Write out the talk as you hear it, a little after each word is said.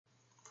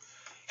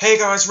Hey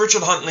guys,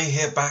 Richard Huntley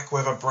here, back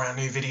with a brand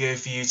new video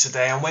for you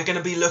today, and we're going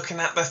to be looking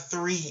at the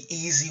 3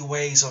 easy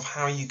ways of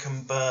how you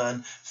can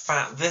burn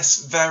fat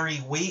this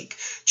very week.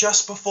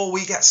 Just before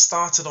we get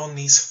started on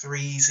these 3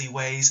 easy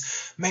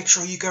ways, make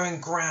sure you go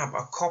and grab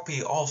a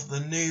copy of the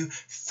new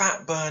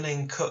fat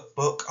burning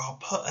cookbook. I'll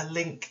put a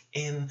link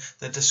in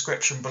the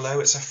description below.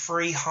 It's a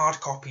free hard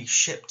copy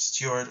shipped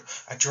to your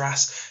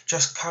address.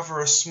 Just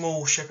cover a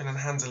small shipping and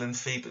handling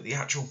fee, but the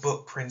actual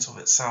book print of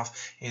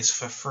itself is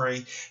for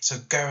free. So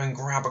go and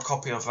grab a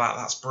copy of that.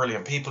 That's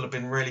brilliant. People have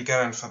been really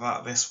going for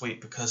that this week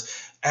because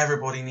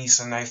everybody needs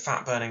to know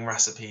fat burning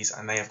recipes,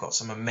 and they have got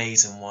some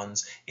amazing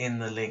ones in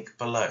the link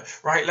below.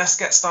 Right, let's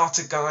get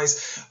started,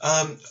 guys.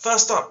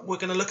 First up, we're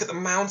going to look at the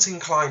mountain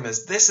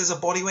climbers. This is a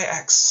bodyweight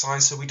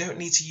exercise, so we don't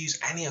need to use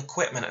any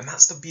equipment, and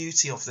that's the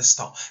beauty of this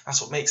stuff.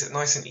 That's what makes it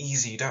nice and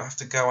easy. You don't have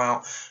to go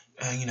out,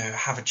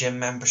 have a gym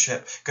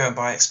membership, go and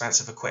buy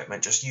expensive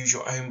equipment. Just use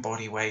your own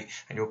body weight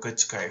and you're good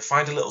to go.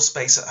 Find a little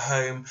space at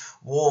home,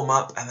 warm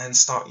up, and then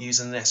start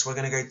using this. We're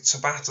going to go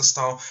Tabata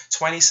style,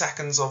 20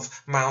 seconds of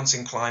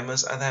mountain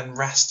climbers and then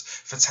rest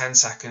for 10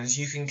 seconds.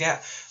 You can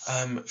get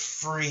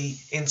free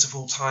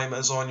interval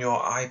timers on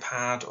your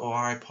iPad or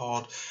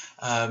iPod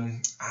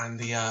and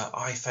the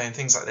iPhone,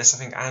 things like this. I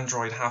think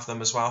Android have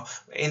them as well.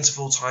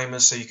 Interval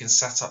timers, so you can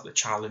set up the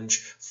challenge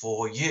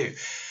for you.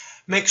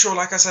 Make sure,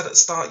 like I said at the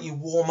start, you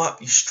warm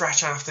up, you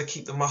stretch after,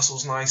 keep the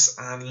muscles nice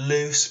and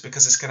loose,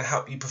 because it's going to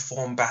help you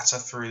perform better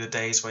through the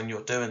days when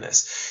you're doing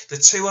this. The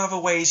 2 other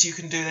ways you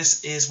can do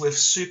this is with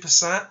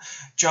superset,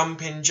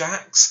 jumping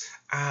jacks,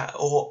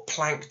 or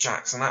plank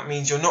jacks, and that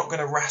means you're not going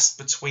to rest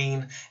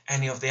between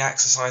any of the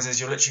exercises.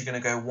 You're literally going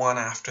to go one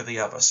after the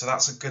other, so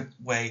that's a good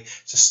way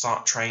to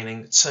start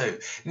training too.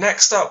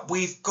 Next up,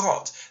 we've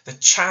got the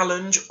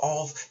challenge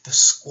of the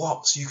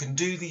squats. You can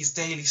do these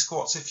daily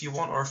squats if you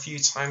want, or a few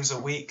times a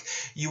week.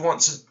 You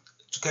want to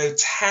go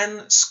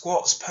 10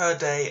 squats per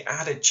day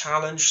added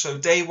challenge. So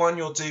day 1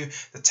 you'll do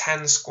the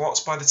 10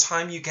 squats. By the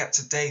time you get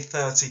to day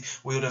 30,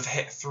 we would have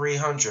hit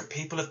 300.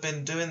 People have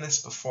been doing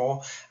this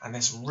before, and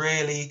this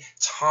really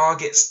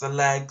targets the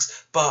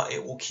legs, but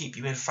it will keep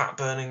you in fat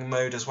burning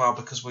mode as well,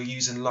 because we're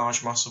using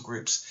large muscle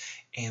groups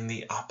in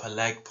the upper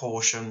leg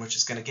portion, which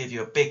is going to give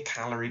you a big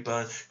calorie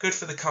burn, good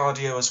for the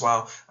cardio as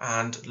well,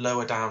 and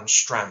lower down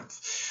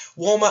strength.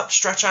 Warm up,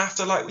 stretch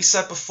after, like we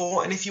said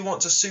before, and if you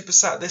want to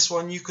superset this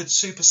one, you could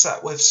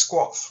superset with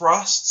squat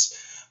thrusts,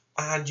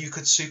 and you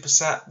could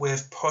superset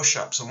with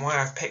push-ups. And why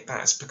I've picked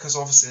that is because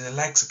obviously the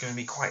legs are going to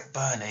be quite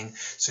burning,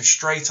 so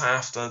straight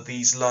after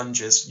these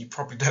lunges you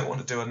probably don't want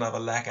to do another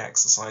leg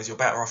exercise. You're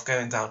better off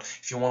going down.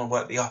 If you want to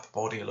work the upper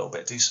body a little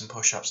bit, do some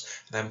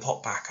push-ups, then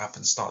pop back up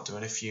and start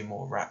doing a few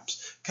more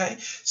reps. Okay,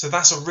 so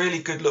that's a really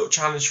good little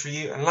challenge for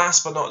you. And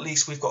last but not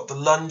least, we've got the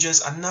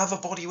lunges, another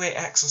bodyweight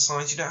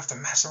exercise. You don't have to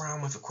mess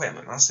around with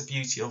equipment. That's the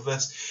beauty of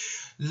this.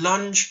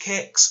 Lunge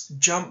kicks,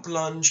 jump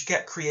lunge,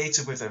 get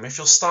creative with them. If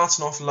you're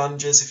starting off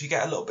lunges, if you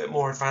get a little bit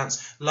more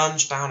advanced,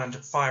 lunge down and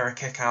fire a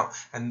kick out,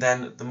 and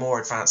then the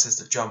more advanced is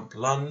the jump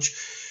lunge.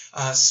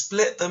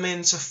 Split them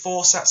into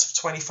 4 sets of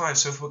 25.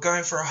 So if we're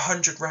going for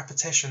 100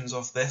 repetitions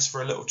of this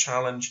for a little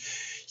challenge,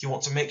 you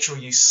want to make sure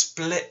you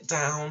split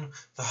down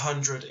the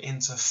 100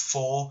 into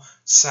 4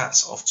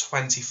 sets of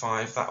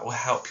 25. That will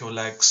help your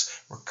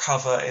legs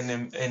recover in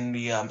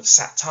the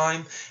set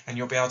time, and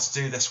you'll be able to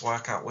do this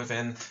workout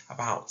within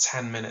about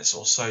 10 minutes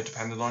or so,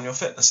 depending on your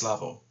fitness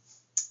level.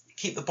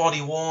 Keep the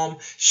body warm,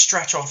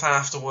 stretch off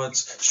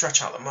afterwards,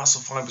 stretch out the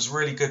muscle fibers,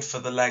 really good for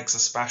the legs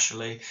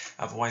especially,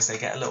 otherwise they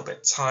get a little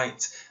bit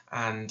tight,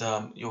 and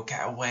you'll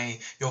get away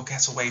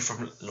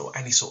from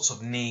any sorts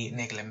of knee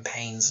niggling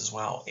pains as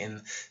well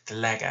in the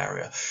leg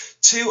area.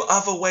 2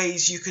 other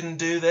ways you can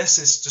do this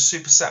is to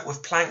superset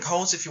with plank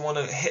holds if you want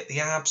to hit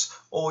the abs,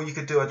 or you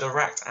could do a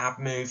direct ab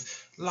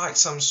move like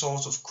some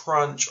sort of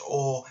crunch,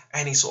 or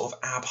any sort of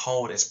ab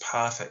hold is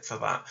perfect for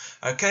that.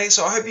 Okay,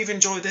 so I hope you've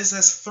enjoyed this.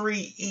 There's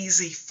 3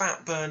 easy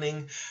fat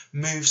burning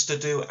moves to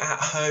do at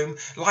home.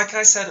 Like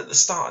I said at the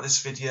start of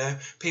this video,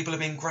 people have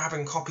been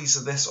grabbing copies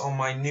of this on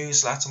my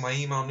newsletter, my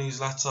email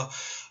newsletter.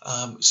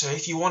 So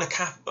if you want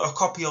a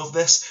copy of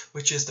this,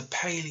 which is the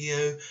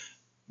paleo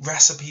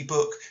recipe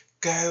book,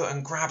 go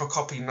and grab a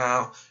copy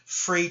now.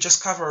 Free,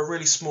 just cover a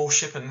really small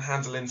shipping and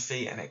handling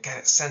fee, and it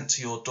gets sent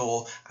to your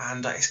door.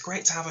 And it's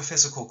great to have a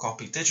physical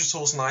copy.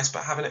 Digital's nice,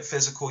 but having it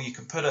physical, you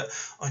can put it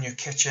on your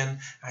kitchen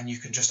and you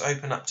can just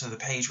open up to the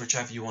page,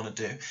 whichever you want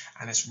to do.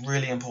 And it's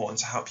really important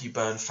to help you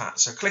burn fat.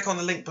 So click on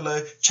the link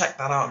below, check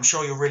that out. I'm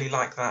sure you'll really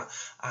like that.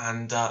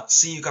 And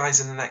see you guys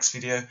in the next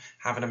video.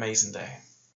 Have an amazing day.